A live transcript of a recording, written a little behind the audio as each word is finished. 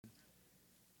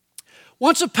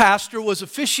Once a pastor was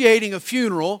officiating a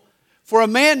funeral for a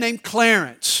man named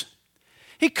Clarence.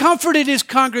 He comforted his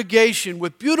congregation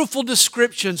with beautiful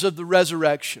descriptions of the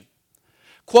resurrection.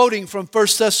 Quoting from 1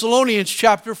 Thessalonians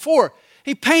chapter 4,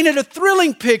 he painted a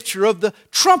thrilling picture of the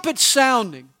trumpet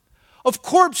sounding, of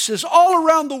corpses all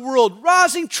around the world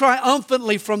rising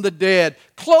triumphantly from the dead,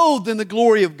 clothed in the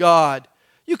glory of God.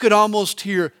 You could almost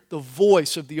hear the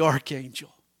voice of the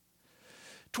archangel.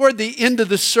 Toward the end of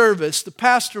the service, the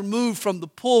pastor moved from the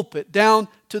pulpit down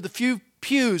to the few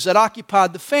pews that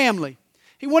occupied the family.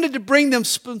 He wanted to bring them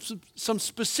some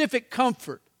specific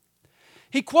comfort.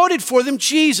 He quoted for them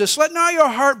Jesus, "Let not your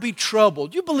heart be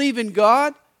troubled. You believe in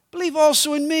God, believe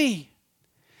also in me."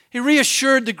 He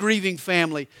reassured the grieving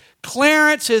family,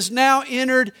 Clarence has now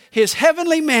entered his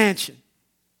heavenly mansion.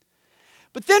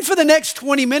 But then for the next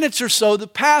 20 minutes or so, the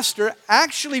pastor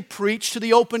actually preached to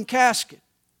the open casket.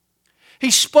 He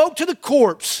spoke to the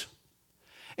corpse.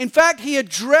 In fact, he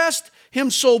addressed him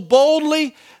so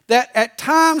boldly that at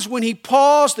times when he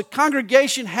paused, the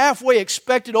congregation halfway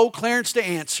expected old Clarence to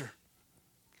answer.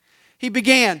 He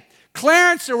began,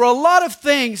 "Clarence, there were a lot of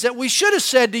things that we should have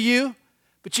said to you,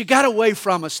 but you got away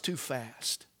from us too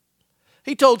fast."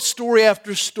 He told story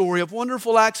after story of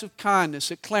wonderful acts of kindness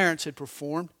that Clarence had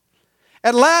performed.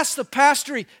 At last, the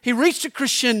pastor, he reached a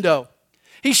crescendo.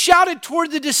 He shouted toward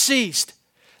the deceased,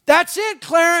 "That's it,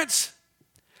 Clarence.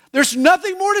 There's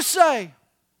nothing more to say.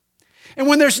 And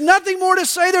when there's nothing more to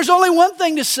say, there's only one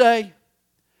thing to say.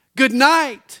 Good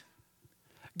night.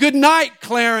 Good night,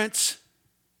 Clarence."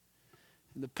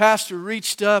 And the pastor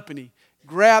reached up and he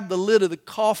grabbed the lid of the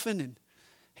coffin and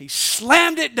he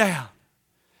slammed it down.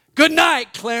 "Good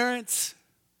night, Clarence."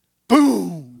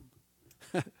 Boom.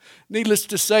 Needless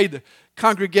to say, the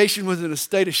congregation was in a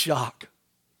state of shock.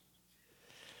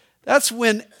 That's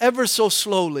when, ever so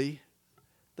slowly,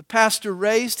 the pastor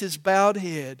raised his bowed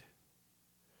head,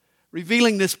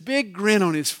 revealing this big grin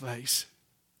on his face.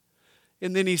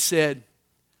 And then he said,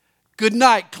 "Good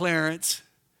night, Clarence,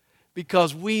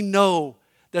 because we know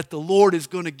that the Lord is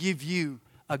going to give you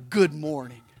a good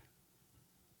morning."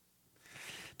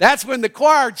 That's when the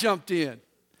choir jumped in,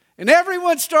 and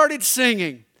everyone started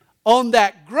singing, "On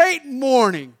that great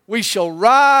morning we shall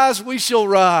rise, we shall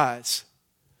rise."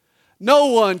 No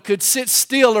one could sit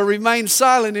still or remain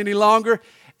silent any longer.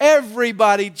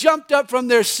 Everybody jumped up from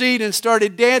their seat and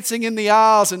started dancing in the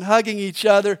aisles and hugging each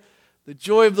other. The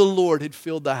joy of the Lord had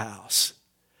filled the house.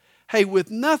 Hey,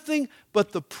 with nothing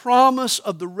but the promise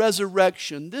of the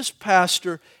resurrection, this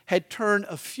pastor had turned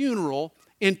a funeral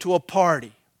into a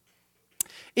party.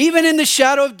 Even in the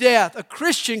shadow of death, a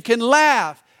Christian can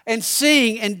laugh and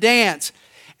sing and dance.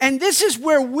 And this is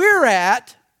where we're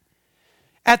at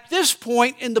this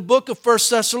point in the book of 1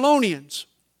 Thessalonians.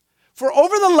 For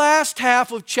over the last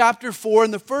half of chapter 4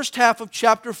 and the first half of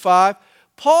chapter 5,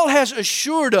 Paul has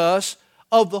assured us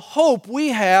of the hope we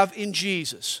have in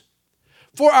Jesus.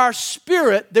 For our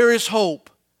spirit there is hope.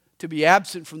 To be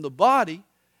absent from the body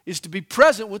is to be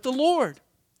present with the Lord.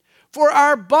 For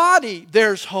our body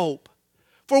there's hope.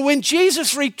 For when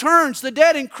Jesus returns, the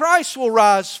dead in Christ will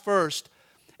rise first.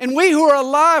 And we who are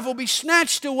alive will be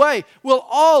snatched away. We'll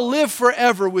all live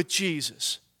forever with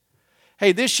Jesus.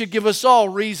 Hey, this should give us all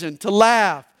reason to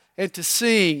laugh and to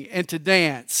sing and to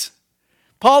dance.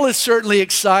 Paul is certainly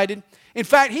excited. In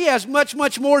fact, he has much,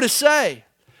 much more to say.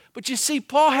 But you see,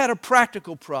 Paul had a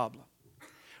practical problem.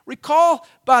 Recall,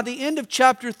 by the end of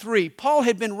chapter 3, Paul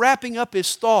had been wrapping up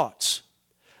his thoughts.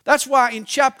 That's why in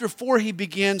chapter 4 he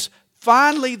begins,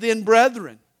 "Finally then,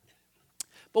 brethren."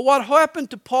 But what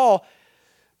happened to Paul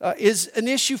is an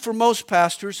issue for most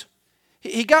pastors.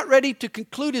 He got ready to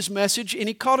conclude his message and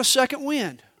he caught a second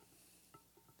wind.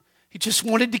 He just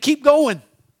wanted to keep going.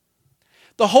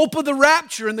 The hope of the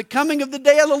rapture and the coming of the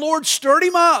day of the Lord stirred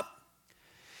him up.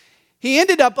 He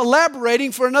ended up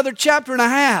elaborating for another chapter and a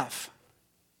half.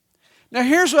 Now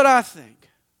here's what I think.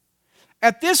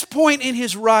 At this point in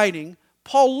his writing,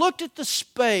 Paul looked at the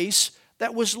space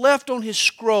that was left on his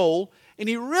scroll and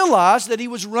he realized that he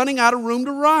was running out of room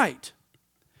to write.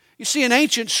 You see, an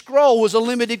ancient scroll was a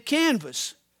limited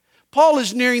canvas. Paul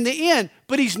is nearing the end,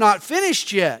 but he's not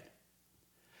finished yet.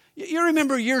 You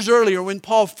remember years earlier when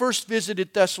Paul first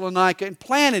visited Thessalonica and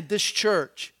planted this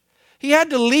church. He had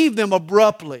to leave them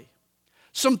abruptly.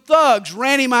 Some thugs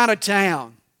ran him out of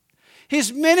town.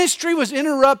 His ministry was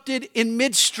interrupted in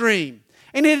midstream,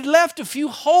 and it had left a few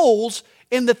holes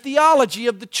in the theology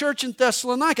of the church in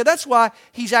Thessalonica. That's why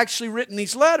he's actually written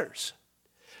these letters.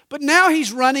 But now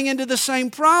he's running into the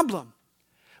same problem.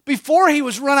 Before he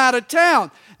was run out of town.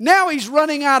 Now he's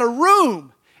running out of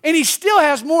room. And he still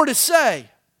has more to say.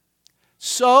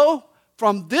 So,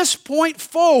 from this point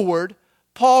forward,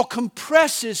 Paul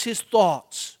compresses his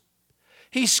thoughts.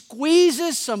 He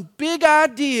squeezes some big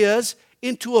ideas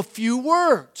into a few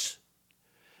words.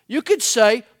 You could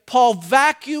say Paul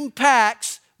vacuum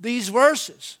packs these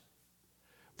verses.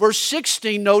 Verse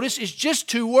 16, notice, is just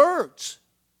 2 words.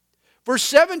 Verse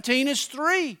 17 is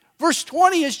 3. Verse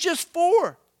 20 is just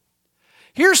 4.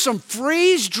 Here's some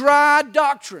freeze-dried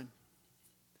doctrine.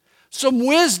 Some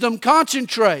wisdom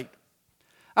concentrate.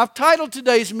 I've titled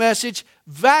today's message,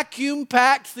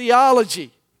 Vacuum-Packed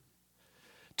Theology.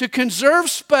 To conserve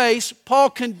space, Paul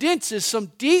condenses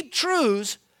some deep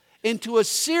truths into a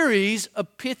series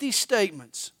of pithy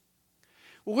statements.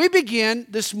 Well, we begin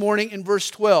this morning in verse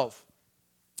 12.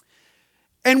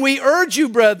 And we urge you,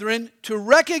 brethren, to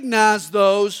recognize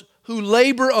those who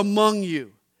labor among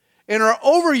you and are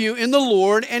over you in the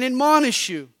Lord and admonish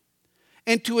you,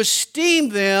 and to esteem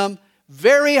them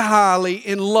very highly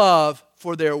in love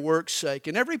for their work's sake.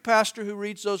 And every pastor who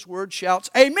reads those words shouts,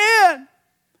 Amen!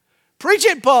 Preach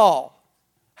it, Paul!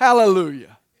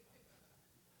 Hallelujah!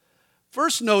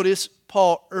 First, notice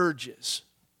Paul urges.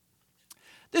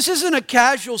 This isn't a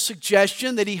casual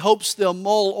suggestion that he hopes they'll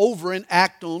mull over and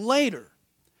act on later.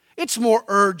 It's more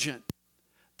urgent.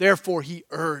 Therefore, he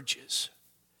urges.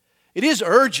 It is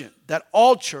urgent that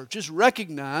all churches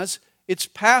recognize its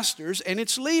pastors and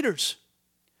its leaders.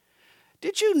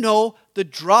 Did you know the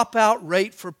dropout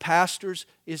rate for pastors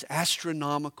is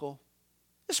astronomical?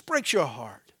 This breaks your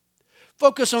heart.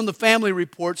 Focus on the family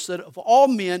reports that of all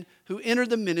men who enter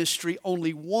the ministry,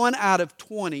 only 1 out of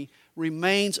 20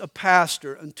 remains a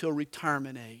pastor until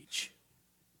retirement age.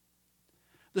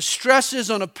 The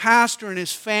stresses on a pastor and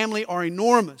his family are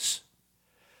enormous.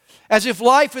 As if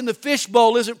life in the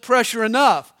fishbowl isn't pressure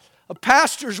enough, a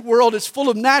pastor's world is full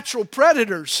of natural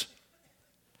predators.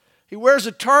 He wears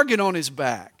a target on his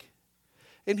back.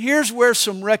 And here's where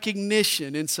some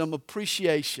recognition and some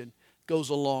appreciation goes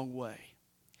a long way.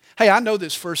 Hey, I know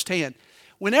this firsthand.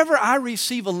 Whenever I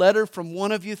receive a letter from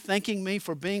one of you thanking me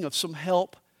for being of some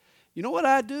help, you know what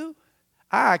I do?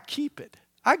 I keep it.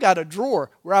 I got a drawer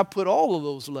where I put all of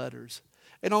those letters.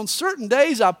 And on certain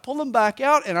days, I pull them back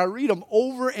out and I read them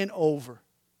over and over.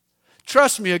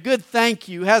 Trust me, a good thank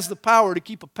you has the power to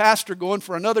keep a pastor going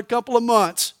for another couple of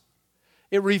months.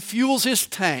 It refuels his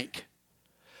tank.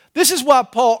 This is why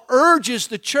Paul urges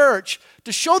the church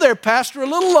to show their pastor a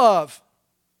little love.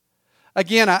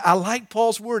 Again, I like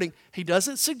Paul's wording. He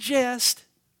doesn't suggest,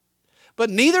 but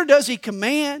neither does he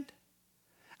command.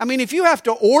 I mean, if you have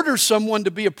to order someone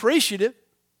to be appreciative,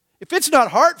 if it's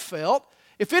not heartfelt,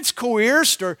 if it's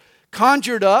coerced or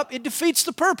conjured up, it defeats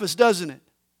the purpose, doesn't it?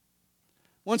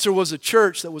 Once there was a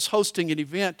church that was hosting an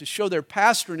event to show their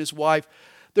pastor and his wife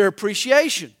their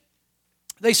appreciation.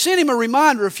 They sent him a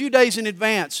reminder a few days in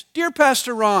advance. Dear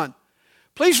Pastor Ron,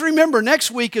 please remember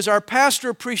next week is our pastor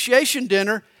appreciation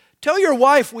dinner. Tell your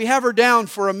wife we have her down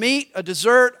for a meat, a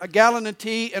dessert, a gallon of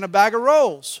tea, and a bag of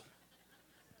rolls.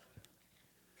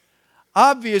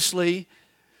 Obviously,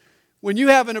 when you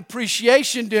have an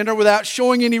appreciation dinner without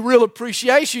showing any real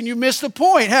appreciation, you miss the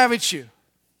point, haven't you?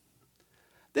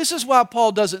 This is why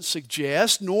Paul doesn't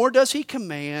suggest, nor does he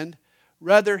command.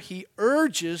 Rather, he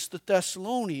urges the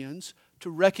Thessalonians to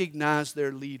recognize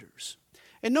their leaders.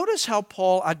 And notice how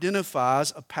Paul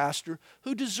identifies a pastor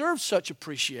who deserves such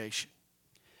appreciation.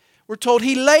 We're told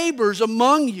he labors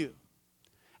among you,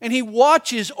 and he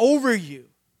watches over you,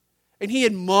 and he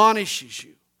admonishes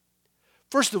you.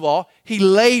 First of all, he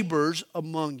labors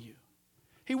among you.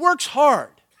 He works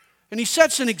hard, and he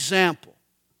sets an example.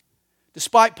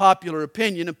 Despite popular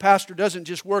opinion, a pastor doesn't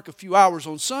just work a few hours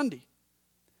on Sunday.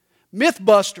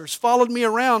 Mythbusters followed me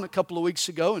around a couple of weeks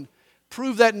ago and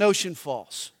proved that notion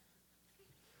false.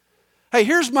 Hey,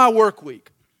 here's my work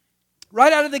week.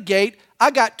 Right out of the gate,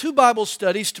 I got 2 Bible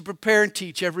studies to prepare and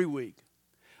teach every week.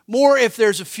 More if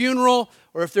there's a funeral,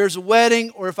 or if there's a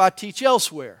wedding, or if I teach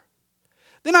elsewhere.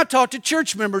 Then I talk to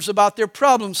church members about their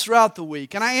problems throughout the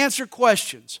week, and I answer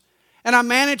questions, and I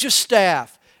manage a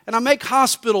staff, and I make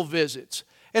hospital visits,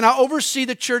 and I oversee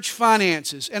the church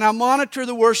finances, and I monitor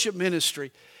the worship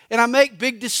ministry, and I make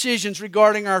big decisions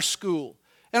regarding our school,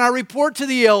 and I report to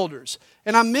the elders,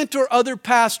 and I mentor other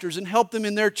pastors and help them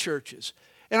in their churches,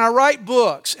 and I write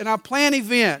books, and I plan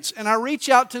events, and I reach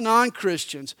out to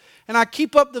non-Christians, and I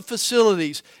keep up the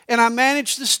facilities, and I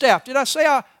manage the staff. Did I say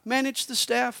I manage the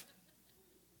staff?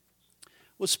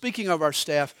 Well, speaking of our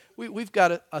staff, we've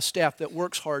got a staff that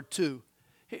works hard too.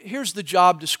 Here's the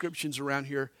job descriptions around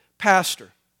here.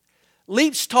 Pastor,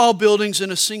 leaps tall buildings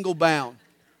in a single bound,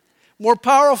 more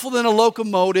powerful than a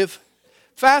locomotive,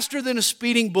 faster than a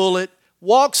speeding bullet,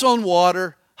 walks on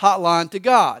water, hotline to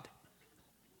God.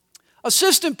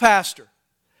 Assistant pastor,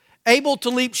 able to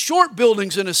leap short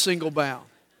buildings in a single bound,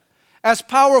 as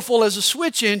powerful as a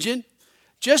switch engine,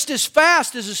 just as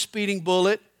fast as a speeding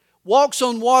bullet, walks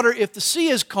on water if the sea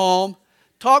is calm,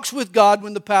 talks with God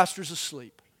when the pastor's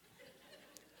asleep.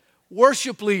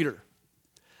 Worship leader,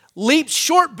 leaps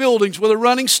short buildings with a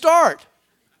running start,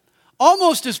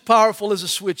 almost as powerful as a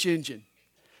switch engine,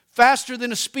 faster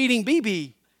than a speeding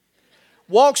BB,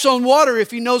 walks on water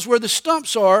if he knows where the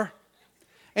stumps are,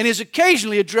 and is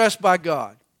occasionally addressed by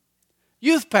God.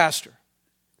 Youth pastor,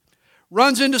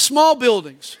 runs into small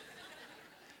buildings,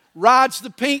 rides the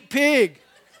pink pig,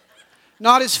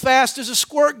 not as fast as a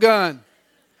squirt gun,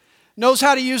 knows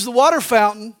how to use the water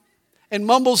fountain, and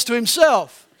mumbles to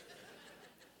himself.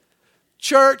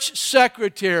 Church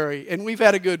secretary, and we've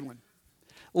had a good one,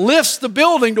 lifts the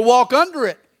building to walk under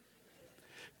it,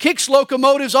 kicks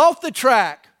locomotives off the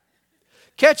track,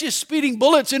 catches speeding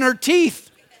bullets in her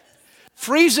teeth,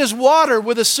 freezes water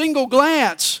with a single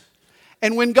glance,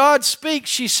 and when God speaks,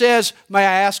 she says, "May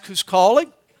I ask who's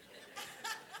calling?"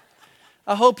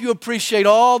 I hope you appreciate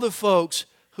all the folks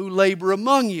who labor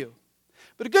among you.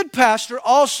 But a good pastor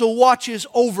also watches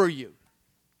over you.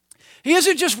 He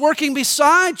isn't just working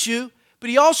beside you, but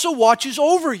he also watches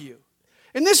over you.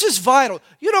 And this is vital.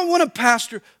 You don't want a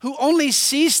pastor who only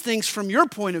sees things from your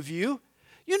point of view.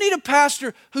 You need a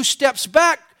pastor who steps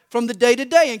back from the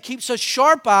day-to-day and keeps a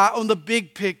sharp eye on the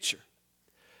big picture.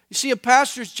 You see, a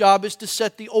pastor's job is to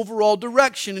set the overall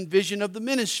direction and vision of the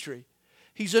ministry.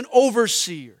 He's an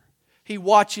overseer. He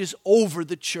watches over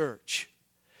the church.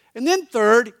 And then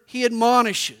third, he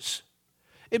admonishes.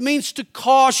 It means to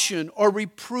caution or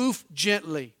reproof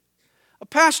gently. A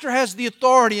pastor has the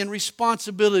authority and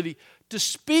responsibility to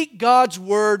speak God's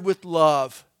word with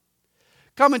love.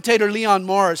 Commentator Leon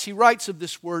Morris, he writes of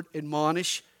this word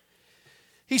admonish.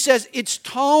 He says, its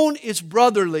tone is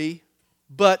brotherly,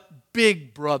 but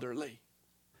big brotherly.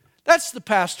 That's the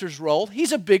pastor's role.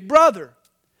 He's a big brother.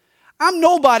 I'm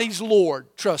nobody's Lord,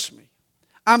 trust me.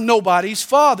 I'm nobody's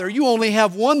father. You only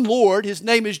have one Lord. His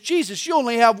name is Jesus. You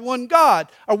only have one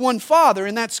God, or one Father,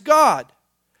 and that's God.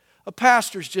 A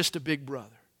pastor's just a big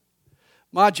brother.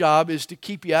 My job is to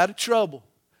keep you out of trouble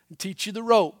and teach you the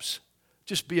ropes.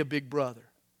 Just be a big brother.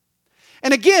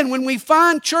 And again, when we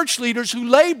find church leaders who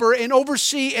labor and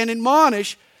oversee and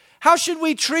admonish, how should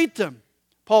we treat them?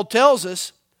 Paul tells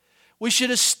us we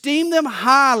should esteem them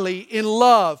highly in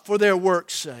love for their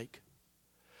work's sake.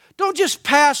 Don't just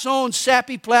pass on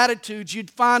sappy platitudes you'd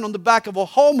find on the back of a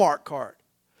Hallmark card.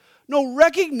 No,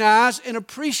 recognize and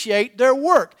appreciate their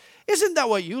work. Isn't that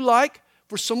what you like,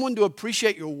 for someone to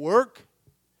appreciate your work?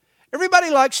 Everybody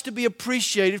likes to be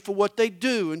appreciated for what they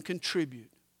do and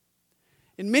contribute.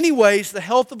 In many ways, the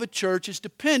health of a church is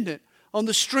dependent on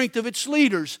the strength of its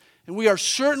leaders, and we are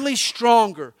certainly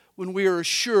stronger when we are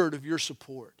assured of your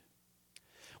support.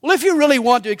 Well, if you really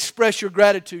want to express your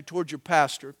gratitude toward your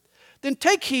pastor, then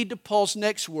take heed to Paul's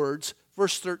next words,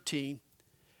 verse 13.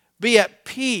 Be at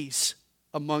peace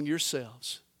among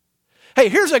yourselves. Hey,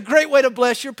 here's a great way to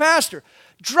bless your pastor.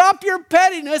 Drop your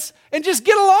pettiness and just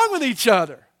get along with each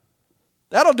other.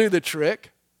 That'll do the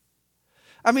trick.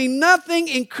 I mean, nothing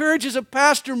encourages a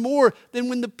pastor more than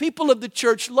when the people of the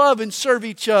church love and serve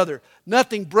each other.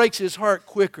 Nothing breaks his heart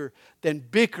quicker than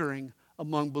bickering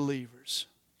among believers.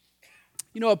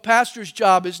 You know, a pastor's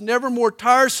job is never more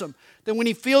tiresome than when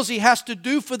he feels he has to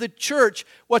do for the church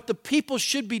what the people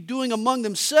should be doing among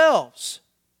themselves.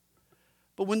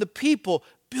 But when the people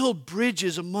build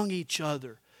bridges among each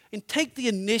other and take the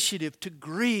initiative to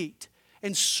greet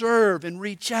and serve and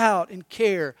reach out and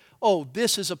care, oh,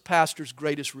 this is a pastor's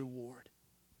greatest reward.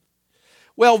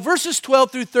 Well, verses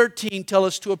 12 through 13 tell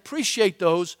us to appreciate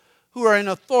those who are in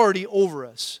authority over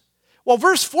us. Well,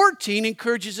 verse 14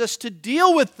 encourages us to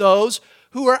deal with those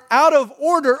who are out of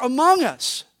order among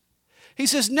us. He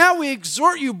says, now we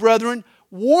exhort you, brethren,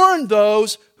 warn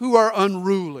those who are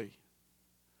unruly.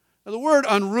 Now, the word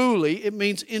unruly, it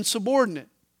means insubordinate.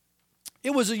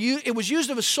 It was used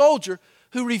of a soldier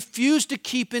who refused to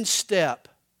keep in step.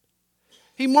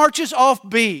 He marches off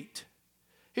beat.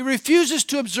 He refuses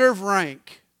to observe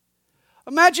rank.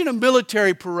 Imagine a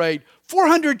military parade,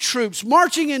 400 troops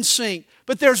marching in sync,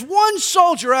 but there's one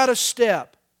soldier out of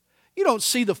step. You don't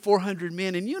see the 400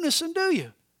 men in unison, do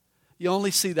you? You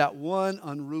only see that one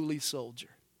unruly soldier.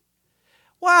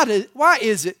 Why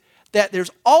is it that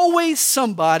there's always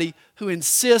somebody who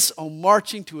insists on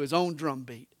marching to his own drum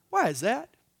beat? Why is that?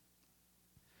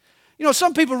 You know,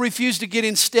 some people refuse to get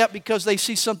in step because they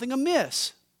see something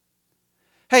amiss.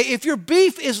 Hey, if your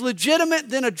beef is legitimate,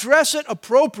 then address it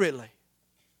appropriately.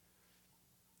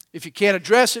 If you can't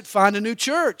address it, find a new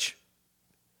church.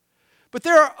 But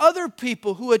there are other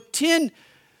people who attend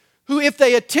who, if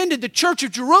they attended the Church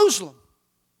of Jerusalem,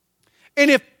 and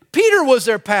if Peter was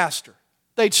their pastor,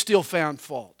 they'd still found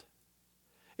fault.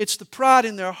 It's the pride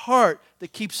in their heart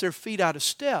that keeps their feet out of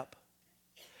step.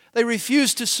 They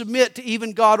refuse to submit to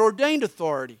even God-ordained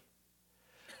authority.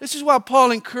 This is why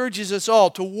Paul encourages us all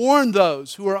to warn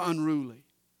those who are unruly.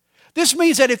 This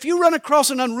means that if you run across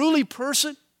an unruly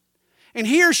person and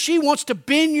he or she wants to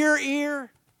bend your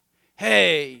ear,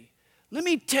 hey, let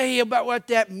me tell you about what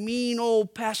that mean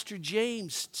old Pastor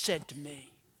James said to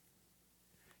me.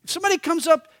 If somebody comes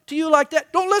up to you like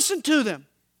that, don't listen to them.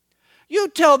 You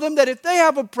tell them that if they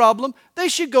have a problem, they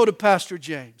should go to Pastor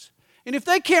James. And if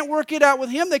they can't work it out with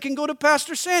him, they can go to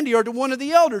Pastor Sandy or to one of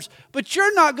the elders. But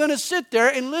you're not going to sit there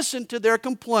and listen to their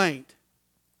complaint.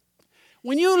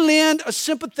 When you lend a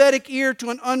sympathetic ear to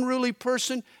an unruly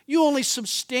person, you only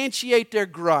substantiate their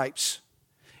gripes.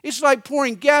 It's like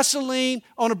pouring gasoline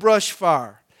on a brush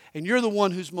fire, and you're the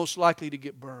one who's most likely to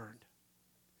get burned.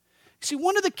 See,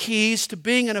 one of the keys to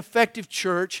being an effective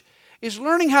church is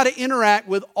learning how to interact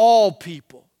with all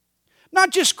people.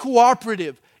 Not just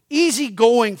cooperative,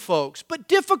 easygoing folks, but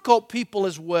difficult people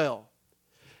as well.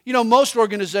 You know, most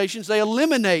organizations, they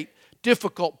eliminate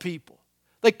difficult people.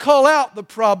 They call out the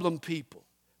problem people,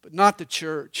 but not the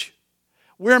church.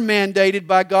 We're mandated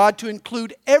by God to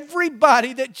include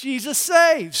everybody that Jesus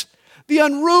saves. The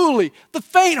unruly, the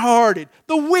faint-hearted,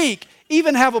 the weak,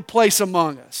 even have a place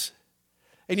among us.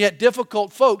 And yet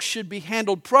difficult folks should be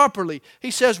handled properly. He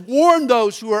says, warn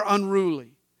those who are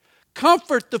unruly.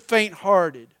 Comfort the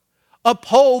faint-hearted.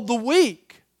 Uphold the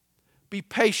weak. Be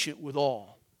patient with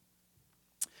all.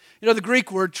 You know, the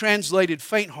Greek word translated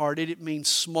faint-hearted, it means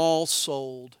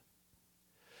small-souled.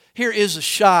 Here is a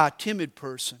shy, timid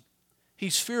person.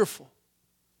 He's fearful.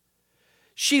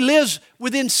 She lives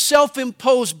within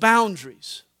self-imposed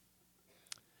boundaries.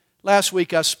 Last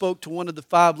week I spoke to one of the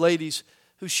 5 ladies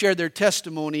who shared their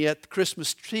testimony at the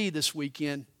Christmas tree this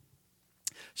weekend.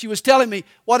 She was telling me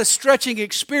what a stretching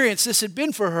experience this had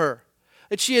been for her,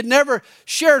 that she had never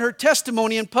shared her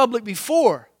testimony in public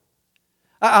before.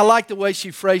 I like the way she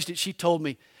phrased it. She told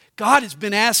me, God has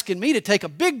been asking me to take a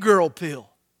big girl pill.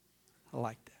 I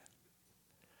like that.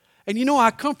 And you know,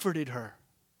 I comforted her.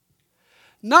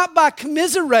 Not by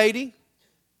commiserating.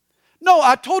 No,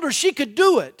 I told her she could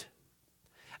do it.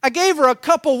 I gave her a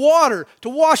cup of water to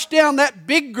wash down that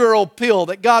big girl pill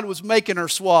that God was making her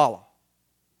swallow.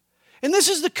 And this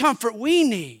is the comfort we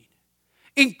need.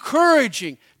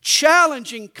 Encouraging,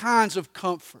 challenging kinds of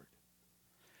comfort.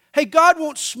 Hey, God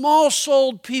wants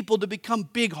small-souled people to become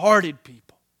big-hearted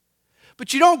people.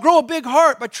 But you don't grow a big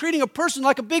heart by treating a person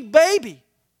like a big baby.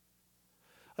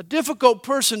 A difficult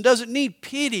person doesn't need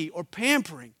pity or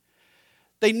pampering.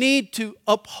 We need to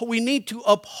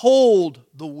uphold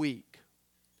the weak.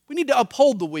 We need to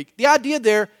uphold the weak. The idea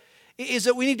there is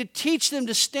that we need to teach them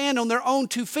to stand on their own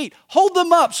 2 feet. Hold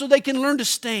them up so they can learn to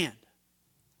stand.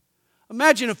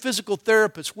 Imagine a physical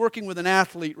therapist working with an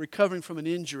athlete recovering from an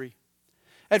injury.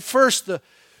 At first, the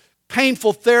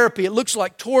painful therapy, it looks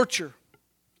like torture.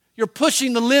 You're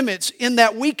pushing the limits in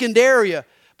that weakened area.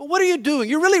 But what are you doing?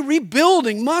 You're really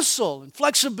rebuilding muscle and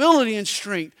flexibility and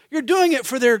strength. You're doing it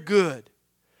for their good.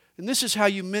 And this is how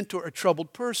you mentor a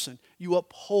troubled person. You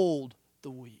uphold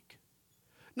the weak.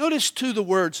 Notice too the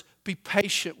words, be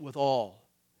patient with all.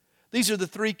 These are the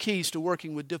 3 keys to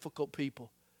working with difficult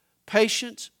people.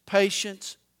 Patience,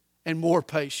 patience, and more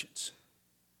patience.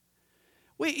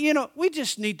 We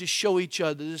just need to show each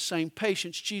other the same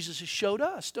patience Jesus has showed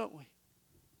us, don't we?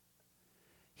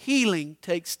 Healing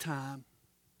takes time.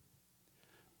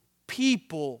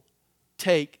 People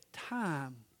take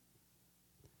time.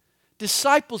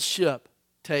 Discipleship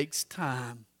takes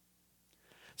time.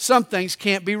 Some things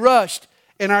can't be rushed,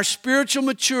 and our spiritual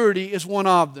maturity is one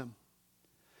of them.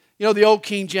 You know, the old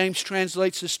King James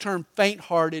translates this term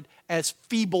faint-hearted as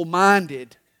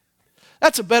feeble-minded.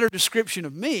 That's a better description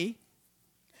of me.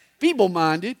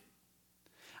 Feeble-minded.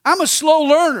 I'm a slow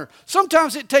learner.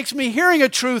 Sometimes it takes me hearing a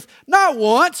truth not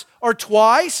once or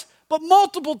twice, but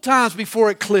multiple times before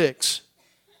it clicks.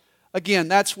 Again,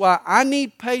 that's why I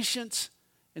need patience,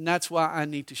 and that's why I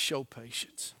need to show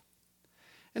patience.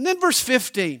 And then verse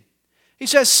 15, he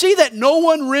says, see that no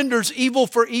one renders evil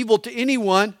for evil to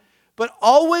anyone, but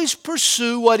always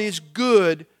pursue what is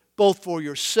good, both for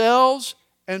yourselves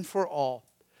and for all.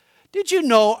 Did you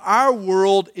know our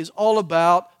world is all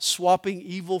about swapping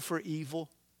evil for evil?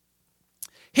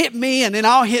 Hit me and then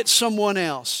I'll hit someone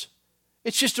else.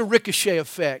 It's just a ricochet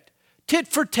effect. Tit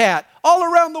for tat. All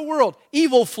around the world,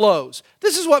 evil flows.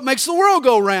 This is what makes the world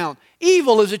go round.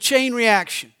 Evil is a chain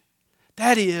reaction.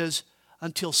 That is,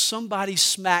 until somebody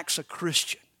smacks a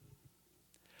Christian.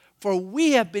 For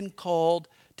we have been called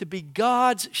to be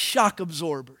God's shock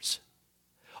absorbers.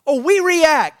 Oh, we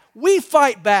react, we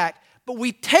fight back, but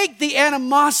we take the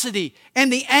animosity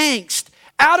and the angst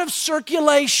out of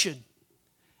circulation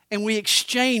and we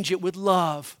exchange it with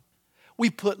love. We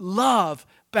put love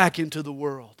back into the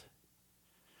world.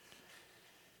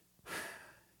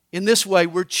 In this way,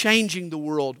 we're changing the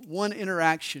world one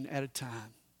interaction at a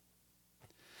time.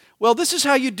 Well, this is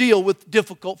how you deal with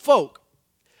difficult folk.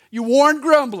 You warn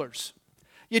grumblers.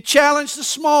 You challenge the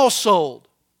small-souled.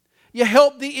 You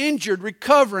help the injured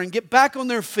recover and get back on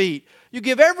their feet. You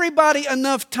give everybody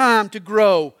enough time to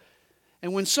grow.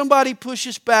 And when somebody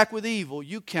pushes back with evil,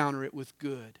 you counter it with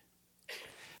good.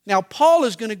 Now, Paul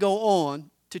is going to go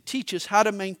on to teach us how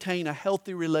to maintain a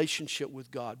healthy relationship with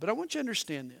God. But I want you to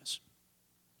understand this.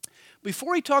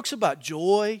 Before he talks about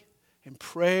joy and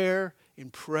prayer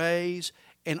and praise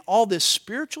and all this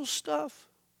spiritual stuff,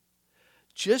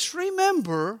 just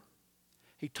remember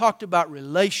he talked about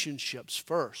relationships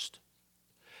first.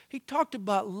 He talked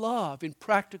about love in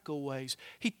practical ways.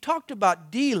 He talked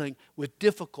about dealing with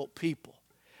difficult people.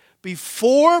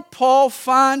 Before Paul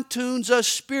fine-tunes us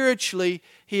spiritually,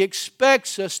 he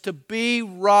expects us to be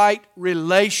right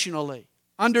relationally.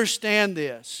 Understand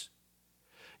this.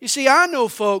 You see, I know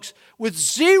folks with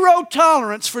zero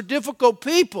tolerance for difficult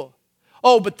people.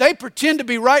 Oh, but they pretend to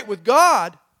be right with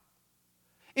God.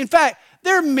 In fact,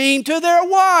 they're mean to their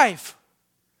wife.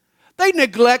 They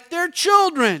neglect their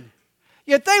children.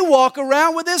 Yet they walk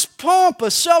around with this pomp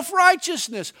of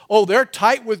self-righteousness. Oh, they're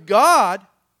tight with God.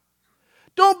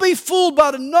 Don't be fooled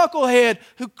by the knucklehead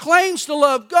who claims to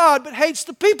love God but hates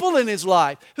the people in his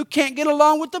life, who can't get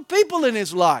along with the people in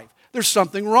his life. There's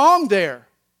something wrong there.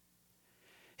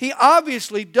 He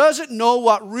obviously doesn't know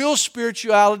what real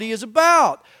spirituality is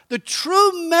about. The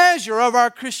true measure of our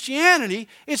Christianity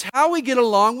is how we get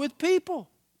along with people,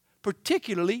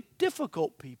 particularly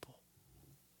difficult people.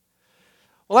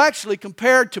 Well, actually,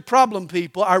 compared to problem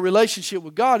people, our relationship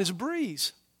with God is a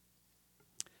breeze.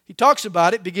 He talks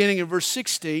about it beginning in verse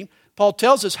 16. Paul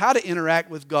tells us how to interact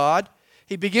with God.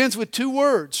 He begins with two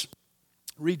words: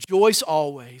 rejoice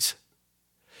always.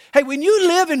 Hey, when you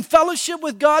live in fellowship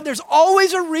with God, there's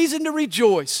always a reason to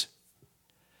rejoice.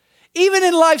 Even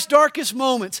in life's darkest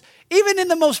moments, even in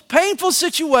the most painful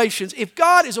situations, if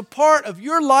God is a part of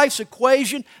your life's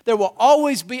equation, there will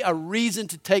always be a reason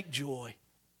to take joy.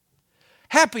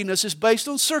 Happiness is based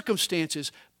on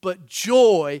circumstances, but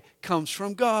joy comes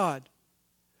from God.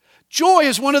 Joy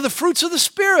is one of the fruits of the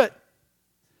Spirit.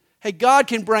 Hey, God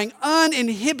can bring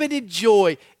uninhibited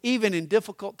joy even in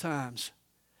difficult times.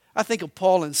 I think of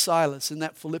Paul and Silas in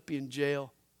that Philippian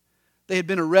jail. They had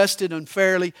been arrested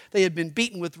unfairly. They had been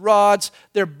beaten with rods.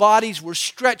 Their bodies were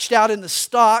stretched out in the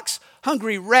stocks.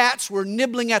 Hungry rats were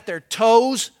nibbling at their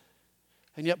toes.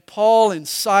 And yet Paul and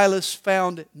Silas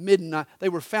they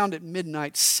were found at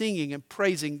midnight singing and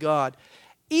praising God.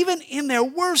 Even in their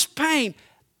worst pain,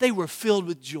 they were filled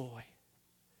with joy.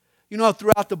 You know,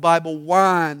 throughout the Bible,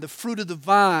 wine, the fruit of the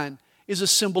vine, is a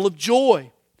symbol of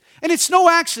joy. And it's no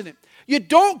accident. You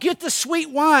don't get the sweet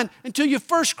wine until you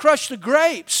first crush the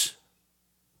grapes.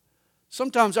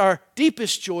 Sometimes our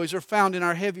deepest joys are found in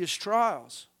our heaviest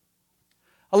trials.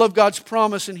 I love God's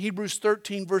promise in Hebrews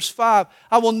 13, verse 5.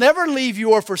 I will never leave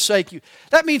you or forsake you.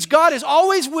 That means God is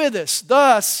always with us.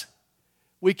 Thus,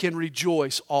 we can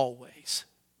rejoice always.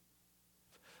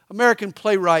 American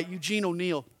playwright Eugene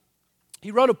O'Neill,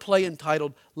 he wrote a play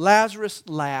entitled Lazarus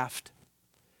Laughed.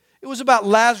 It was about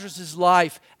Lazarus'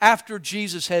 life after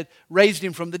Jesus had raised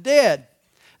him from the dead.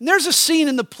 And there's a scene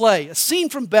in the play, a scene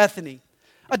from Bethany,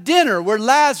 a dinner where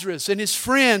Lazarus and his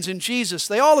friends and Jesus,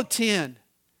 they all attend.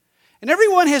 And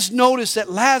everyone has noticed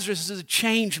that Lazarus is a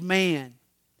changed man.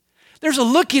 There's a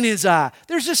look in his eye.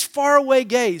 There's this faraway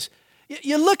gaze.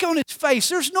 You look on his face,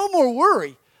 there's no more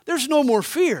worry. There's no more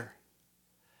fear.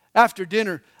 After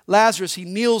dinner, Lazarus, he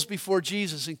kneels before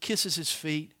Jesus and kisses his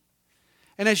feet.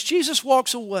 And as Jesus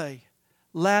walks away,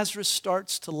 Lazarus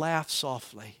starts to laugh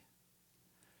softly.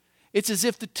 It's as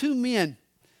if the two men,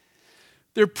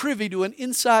 they're privy to an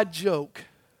inside joke.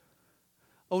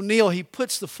 O'Neill, he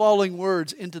puts the following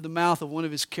words into the mouth of one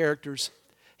of his characters.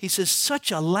 He says,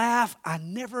 "Such a laugh I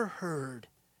never heard.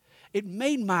 It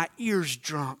made my ears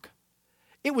drunk.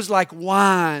 It was like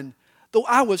wine. Though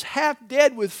I was half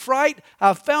dead with fright,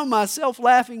 I found myself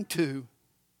laughing too."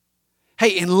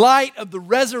 Hey, in light of the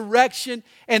resurrection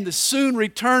and the soon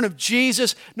return of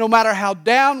Jesus, no matter how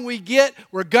down we get,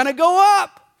 we're going to go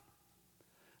up.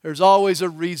 There's always a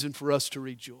reason for us to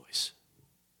rejoice.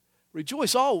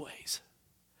 Rejoice always.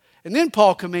 And then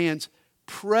Paul commands,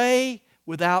 pray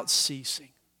without ceasing.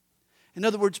 In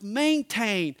other words,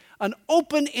 maintain an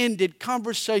open-ended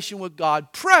conversation with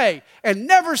God. Pray and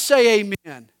never say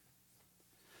amen.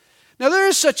 Now, there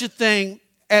is such a thing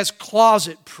as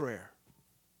closet prayer,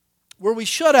 where we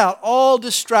shut out all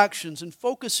distractions and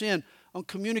focus in on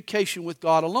communication with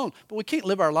God alone. But we can't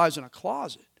live our lives in a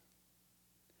closet.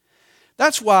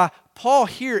 That's why Paul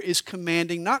here is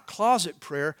commanding not closet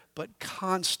prayer, but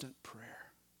constant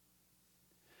prayer.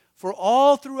 For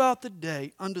all throughout the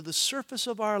day, under the surface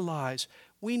of our lives,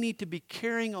 we need to be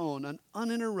carrying on an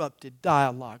uninterrupted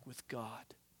dialogue with God.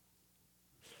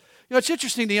 You know, it's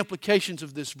interesting the implications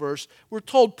of this verse. We're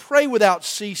told pray without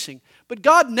ceasing. But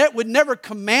God would never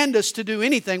command us to do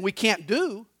anything we can't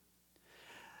do.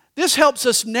 This helps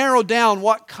us narrow down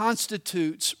what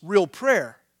constitutes real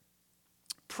prayer.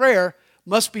 Prayer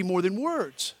must be more than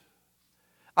words.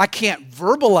 I can't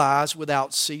verbalize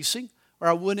without ceasing, or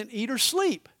I wouldn't eat or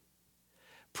sleep.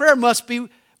 Prayer must be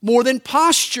more than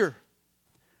posture.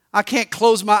 I can't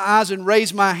close my eyes and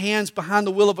raise my hands behind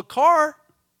the wheel of a car.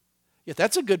 Yet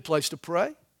that's a good place to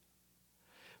pray.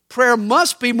 Prayer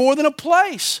must be more than a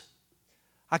place.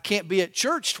 I can't be at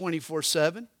church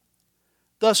 24/7.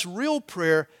 Thus, real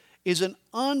prayer is an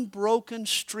unbroken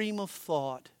stream of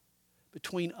thought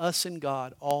between us and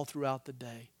God all throughout the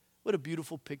day. What a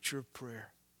beautiful picture of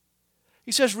prayer.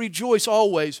 He says, rejoice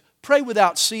always, pray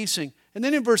without ceasing. And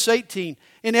then in verse 18,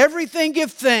 in everything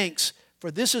give thanks,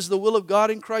 for this is the will of God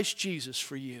in Christ Jesus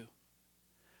for you.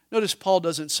 Notice Paul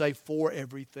doesn't say for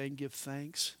everything give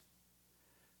thanks.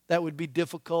 That would be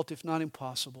difficult if not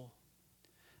impossible.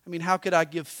 I mean, how could I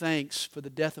give thanks for the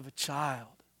death of a child,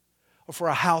 or for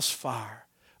a house fire,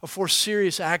 or for a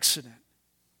serious accident?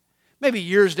 Maybe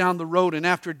years down the road and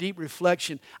after deep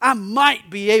reflection, I might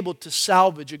be able to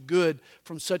salvage a good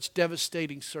from such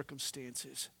devastating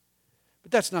circumstances.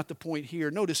 But that's not the point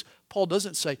here. Notice Paul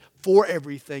doesn't say for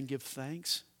everything give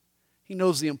thanks. He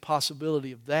knows the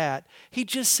impossibility of that. He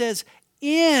just says,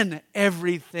 in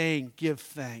everything give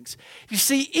thanks. You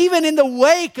see, even in the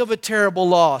wake of a terrible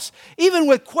loss, even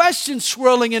with questions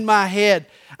swirling in my head,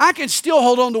 I can still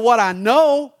hold on to what I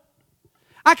know.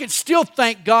 I can still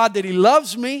thank God that He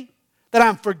loves me, that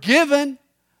I'm forgiven,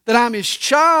 that I'm His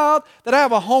child, that I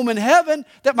have a home in heaven,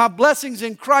 that my blessings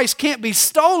in Christ can't be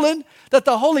stolen, that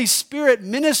the Holy Spirit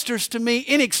ministers to me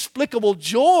inexplicable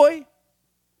joy.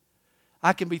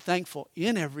 I can be thankful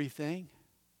in everything.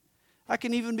 I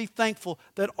can even be thankful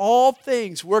that all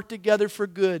things work together for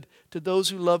good to those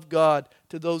who love God,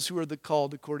 to those who are the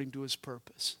called according to His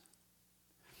purpose.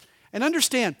 And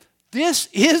understand, this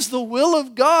is the will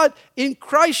of God in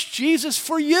Christ Jesus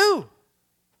for you.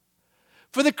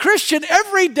 For the Christian,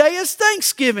 every day is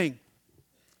Thanksgiving.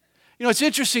 You know, it's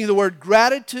interesting, the word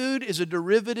gratitude is a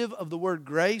derivative of the word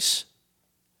grace.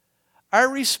 Our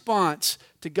response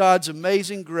to God's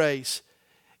amazing grace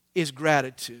is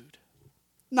gratitude.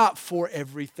 Not for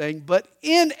everything, but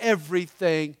in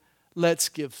everything, let's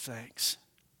give thanks.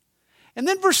 And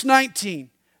then verse 19,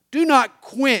 do not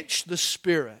quench the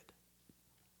Spirit.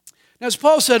 Now, as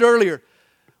Paul said earlier,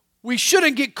 we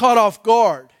shouldn't get caught off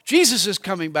guard. Jesus is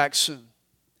coming back soon.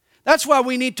 That's why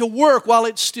we need to work while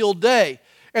it's still day.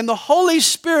 And the Holy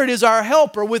Spirit is our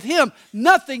helper. With Him,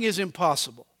 nothing is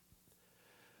impossible.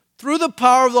 Through the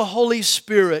power of the Holy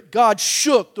Spirit, God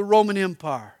shook the Roman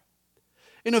Empire.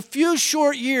 In a few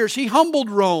short years, He humbled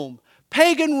Rome.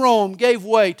 Pagan Rome gave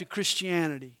way to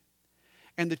Christianity.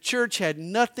 And the church had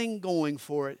nothing going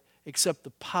for it except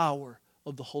the power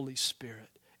of the Holy Spirit.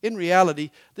 In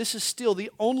reality, this is still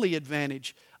the only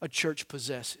advantage a church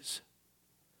possesses.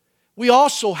 We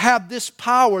also have this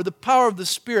power, the power of the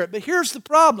Spirit. But here's the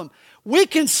problem. We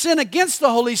can sin against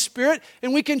the Holy Spirit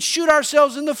and we can shoot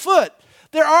ourselves in the foot.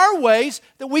 There are ways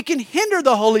that we can hinder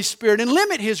the Holy Spirit and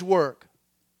limit His work.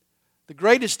 The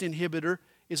greatest inhibitor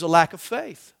is a lack of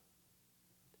faith.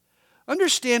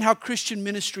 Understand how Christian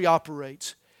ministry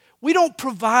operates. We don't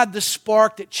provide the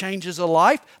spark that changes a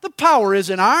life. The power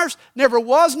isn't ours, never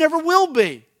was, never will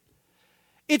be.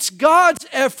 It's God's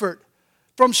effort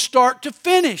from start to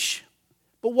finish.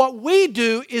 But what we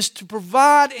do is to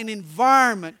provide an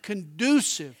environment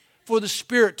conducive for the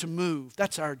Spirit to move.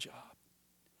 That's our job.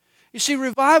 You see,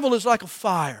 revival is like a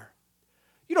fire.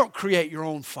 You don't create your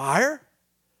own fire.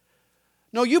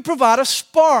 No, you provide a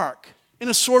spark and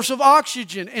a source of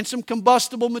oxygen and some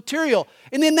combustible material.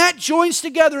 And then that joins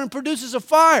together and produces a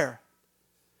fire.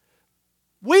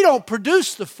 We don't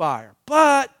produce the fire,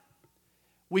 but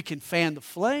we can fan the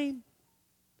flame.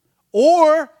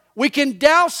 Or we can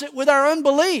douse it with our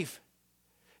unbelief.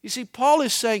 You see, Paul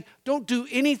is saying, don't do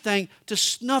anything to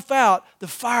snuff out the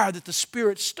fire that the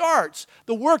Spirit starts.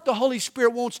 The work the Holy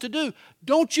Spirit wants to do.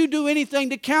 Don't you do anything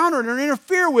to counter it or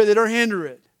interfere with it or hinder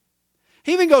it.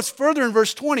 He even goes further in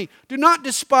verse 20. Do not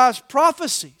despise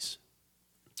prophecies.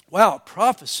 Wow,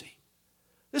 prophecy.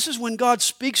 This is when God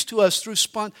speaks to us through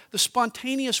the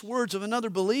spontaneous words of another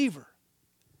believer.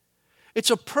 It's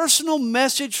a personal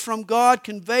message from God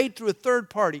conveyed through a third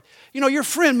party. You know, your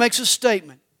friend makes a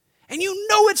statement, and you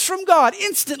know it's from God.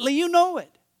 Instantly, you know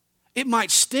it. It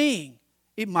might sting.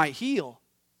 It might heal.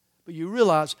 But you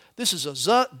realize this is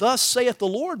a thus saith the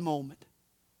Lord moment.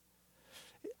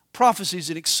 Prophecy is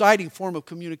an exciting form of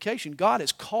communication. God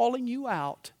is calling you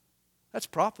out. That's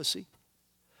prophecy.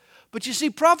 But you see,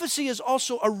 prophecy is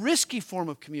also a risky form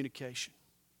of communication.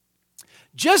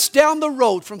 Just down the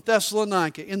road from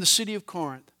Thessalonica in the city of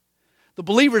Corinth, the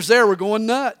believers there were going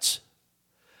nuts.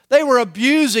 They were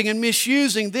abusing and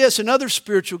misusing this and other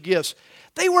spiritual gifts.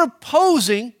 They were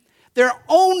opposing their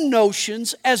own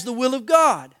notions as the will of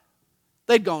God.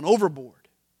 They'd gone overboard.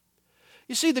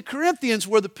 You see, the Corinthians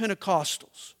were the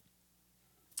Pentecostals,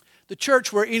 the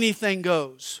church where anything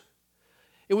goes.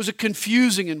 It was a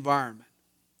confusing environment.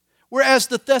 Whereas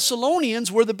the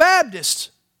Thessalonians were the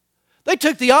Baptists. They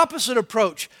took the opposite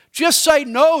approach. Just say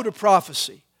no to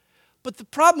prophecy. But the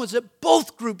problem was that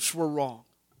both groups were wrong.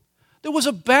 There was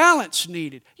a balance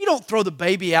needed. You don't throw the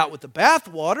baby out with the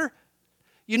bathwater.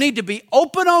 You need to be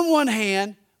open on one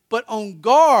hand, but on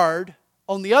guard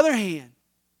on the other hand.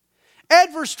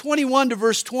 Add verse 21 to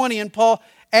verse 20, and Paul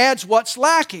adds what's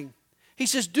lacking. He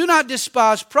says, do not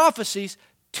despise prophecies.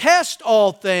 Test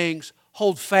all things.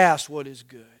 Hold fast what is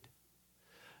good.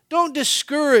 Don't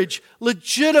discourage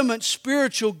legitimate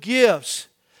spiritual gifts.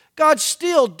 God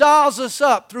still dials us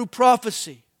up through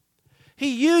prophecy.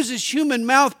 He uses human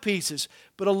mouthpieces,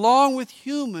 but along with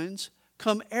humans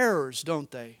come errors, don't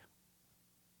they?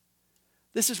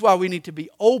 This is why we need to be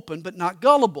open but not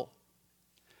gullible.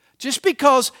 Just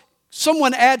because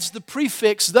someone adds the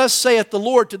prefix, thus saith the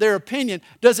Lord, to their opinion,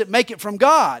 doesn't make it from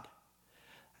God.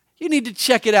 You need to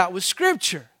check it out with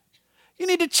Scripture. You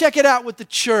need to check it out with the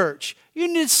church. You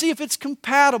need to see if it's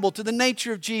compatible to the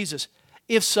nature of Jesus.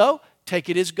 If so, take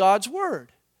it as God's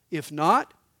Word. If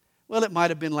not, well, it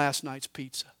might have been last night's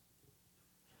pizza.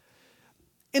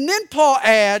 And then Paul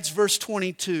adds, verse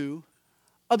 22,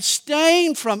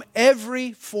 abstain from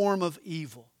every form of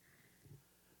evil.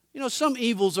 You know, some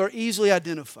evils are easily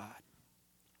identified.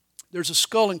 There's a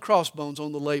skull and crossbones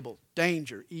on the label.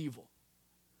 Danger, evil.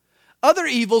 Other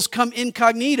evils come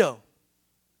incognito.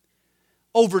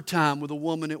 Overtime with a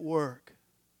woman at work,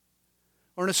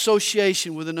 or an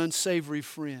association with an unsavory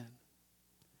friend.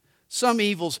 Some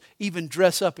evils even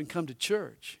dress up and come to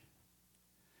church.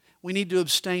 We need to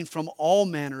abstain from all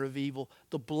manner of evil,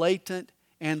 the blatant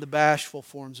and the bashful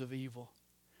forms of evil.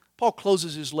 Paul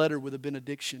closes his letter with a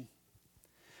benediction.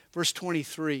 Verse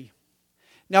 23,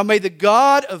 now may the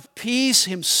God of peace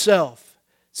himself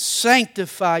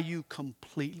sanctify you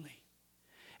completely.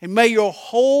 And may your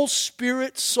whole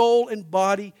spirit, soul, and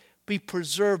body be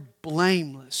preserved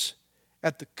blameless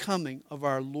at the coming of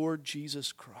our Lord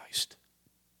Jesus Christ.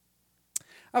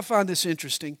 I find this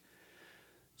interesting.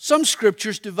 Some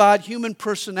scriptures divide human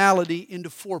personality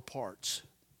into 4 parts.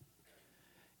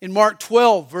 In Mark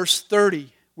 12, verse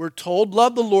 30, we're told,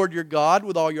 love the Lord your God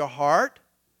with all your heart,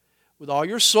 with all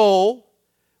your soul,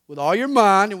 with all your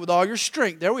mind, and with all your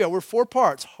strength. There we are. We're 4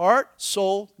 parts. Heart,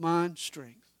 soul, mind,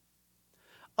 strength.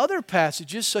 Other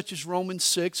passages, such as Romans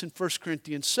 6 and 1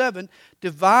 Corinthians 7,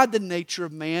 divide the nature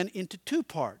of man into 2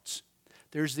 parts.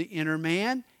 There's the inner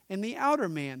man and the outer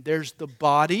man. There's the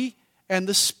body and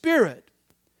the spirit.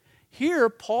 Here,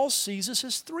 Paul sees us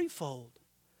as threefold: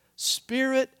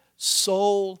 spirit,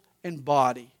 soul, and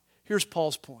body. Here's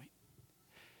Paul's point.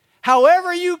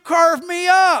 However you carve me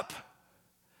up,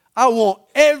 I want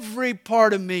every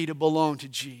part of me to belong to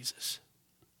Jesus.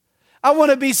 I want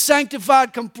to be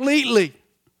sanctified completely.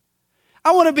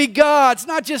 I want to be God's,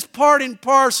 not just part and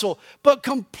parcel, but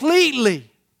completely.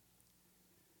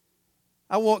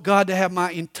 I want God to have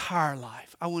my entire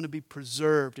life. I want to be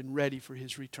preserved and ready for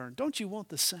His return. Don't you want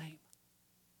the same?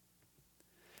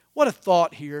 What a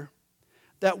thought here,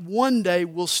 that one day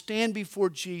we'll stand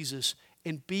before Jesus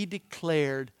and be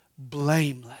declared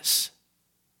blameless.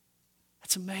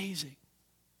 That's amazing.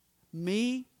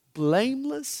 Me,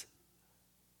 blameless?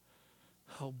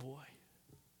 Oh boy.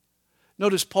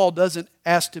 Notice Paul doesn't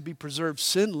ask to be preserved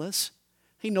sinless.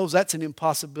 He knows that's an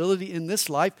impossibility in this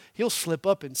life. He'll slip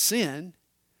up and sin,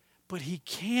 but he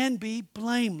can be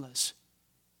blameless.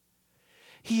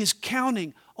 He is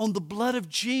counting on the blood of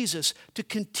Jesus to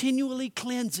continually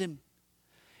cleanse him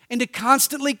and to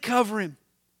constantly cover him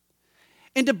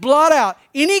and to blot out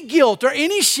any guilt or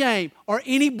any shame or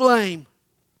any blame.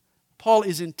 Paul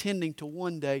is intending to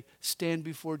one day stand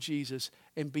before Jesus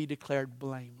and be declared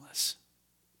blameless.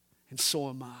 and so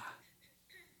am I.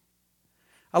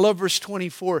 I love verse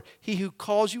 24. He who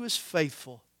calls you is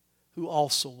faithful, who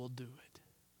also will do it.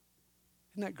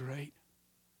 Isn't that great?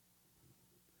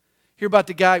 Hear about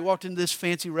the guy who walked into this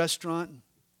fancy restaurant and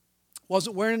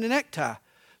wasn't wearing a necktie.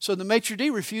 So the maitre d'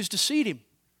 refused to seat him.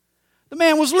 The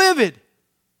man was livid.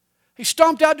 He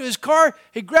stomped out to his car.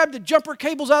 He grabbed the jumper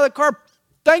cables out of the car,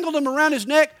 dangled them around his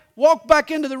neck, walked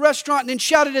back into the restaurant, and then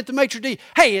shouted at the maitre d',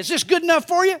 "Hey, is this good enough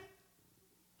for you?"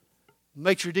 The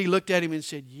maitre d' looked at him and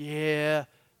said, "Yeah,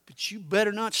 but you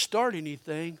better not start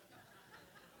anything."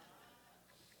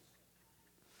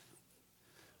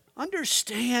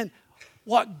 Understand,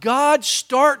 what God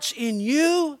starts in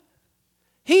you,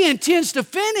 He intends to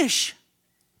finish.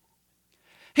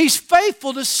 He's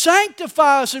faithful to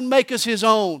sanctify us and make us His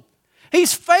own.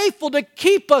 He's faithful to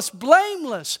keep us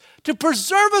blameless, to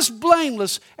preserve us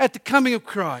blameless at the coming of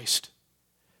Christ.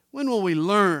 When will we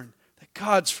learn that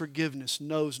God's forgiveness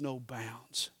knows no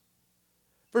bounds?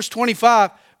 Verse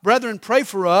 25, brethren, pray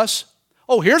for us.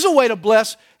 Oh, here's a way to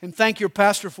bless and thank your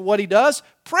pastor for what he does.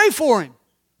 Pray for him.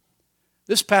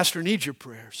 This pastor needs your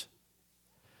prayers.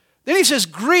 Then he says,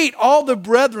 greet all the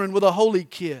brethren with a holy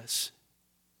kiss.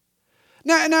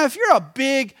 Now, if you're a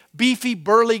big, beefy,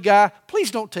 burly guy,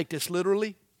 please don't take this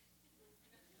literally.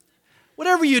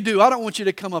 Whatever you do, I don't want you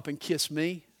to come up and kiss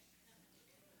me.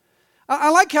 I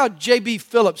like how J.B.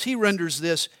 Phillips, he renders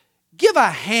this, give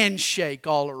a handshake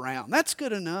all around. That's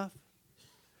good enough.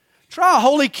 Try a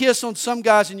holy kiss on some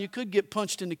guys and you could get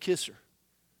punched in the kisser.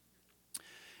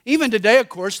 Even today, of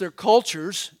course, there are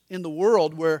cultures in the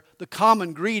world where the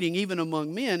common greeting, even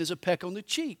among men, is a peck on the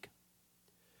cheek.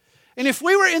 And if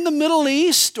we were in the Middle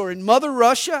East or in Mother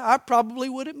Russia, I probably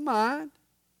wouldn't mind.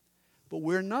 But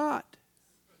we're not.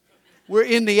 We're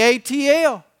in the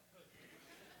ATL.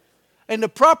 And the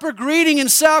proper greeting in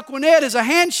Sal Quinette is a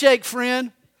handshake,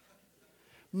 friend.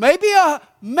 Maybe a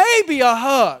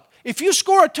hug. If you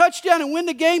score a touchdown and win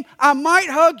the game, I might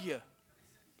hug you.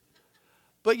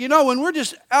 But when we're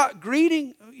just out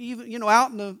greeting, even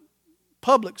out in the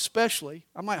public especially,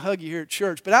 I might hug you here at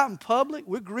church, but out in public,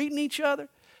 we're greeting each other.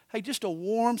 Hey, just a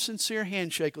warm, sincere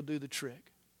handshake will do the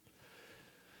trick.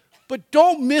 But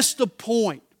don't miss the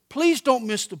point. Please don't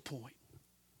miss the point.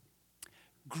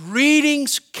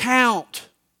 Greetings count,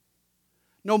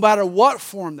 no matter what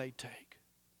form they take.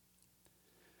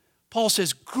 Paul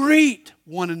says, greet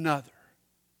one another.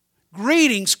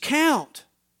 Greetings count.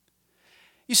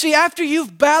 You see, after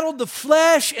you've battled the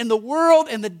flesh and the world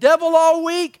and the devil all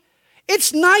week,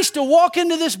 it's nice to walk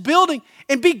into this building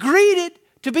and be greeted,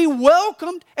 to be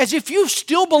welcomed as if you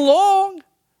still belong.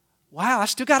 Wow, I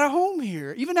still got a home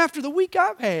here. Even after the week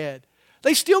I've had,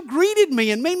 they still greeted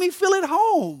me and made me feel at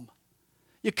home.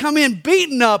 You come in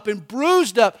beaten up and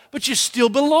bruised up, but you still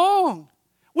belong.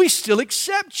 We still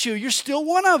accept you. You're still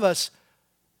one of us.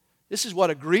 This is what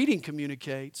a greeting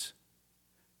communicates.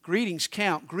 Greetings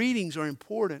count. Greetings are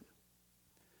important.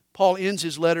 Paul ends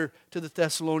his letter to the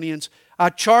Thessalonians. I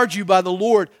charge you by the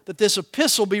Lord that this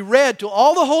epistle be read to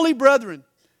all the holy brethren.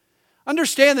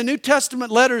 Understand, the New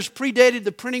Testament letters predated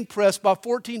the printing press by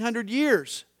 1,400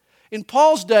 years. In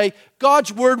Paul's day,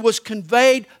 God's word was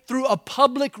conveyed through a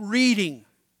public reading.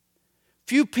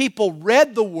 Few people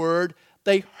read the word,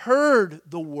 they heard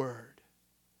the word.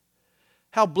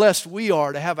 How blessed we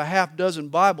are to have a half dozen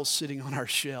Bibles sitting on our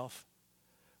shelf.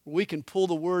 We can pull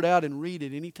the word out and read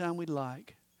it anytime we'd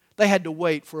like. They had to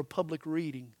wait for a public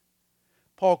reading.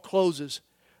 Paul closes,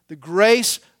 the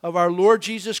grace of our Lord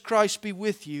Jesus Christ be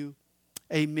with you.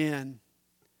 Amen.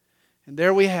 And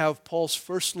there we have Paul's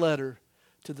first letter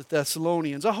to the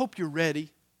Thessalonians. I hope you're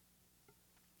ready.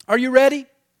 Are you ready?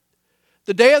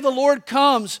 The day of the Lord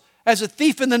comes as a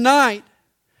thief in the night.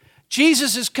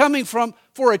 Jesus is coming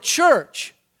for a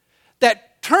church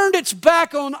that turned its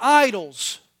back on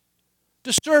idols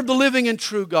to serve the living and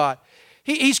true God.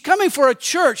 He's coming for a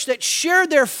church that shared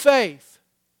their faith,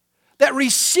 that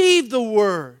received the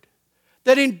word,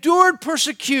 that endured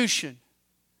persecution,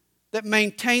 that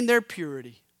maintained their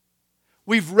purity.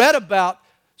 We've read about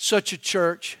such a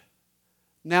church.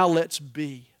 Now let's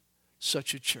be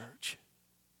such a church.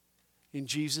 In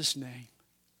Jesus' name,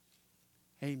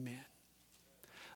 amen.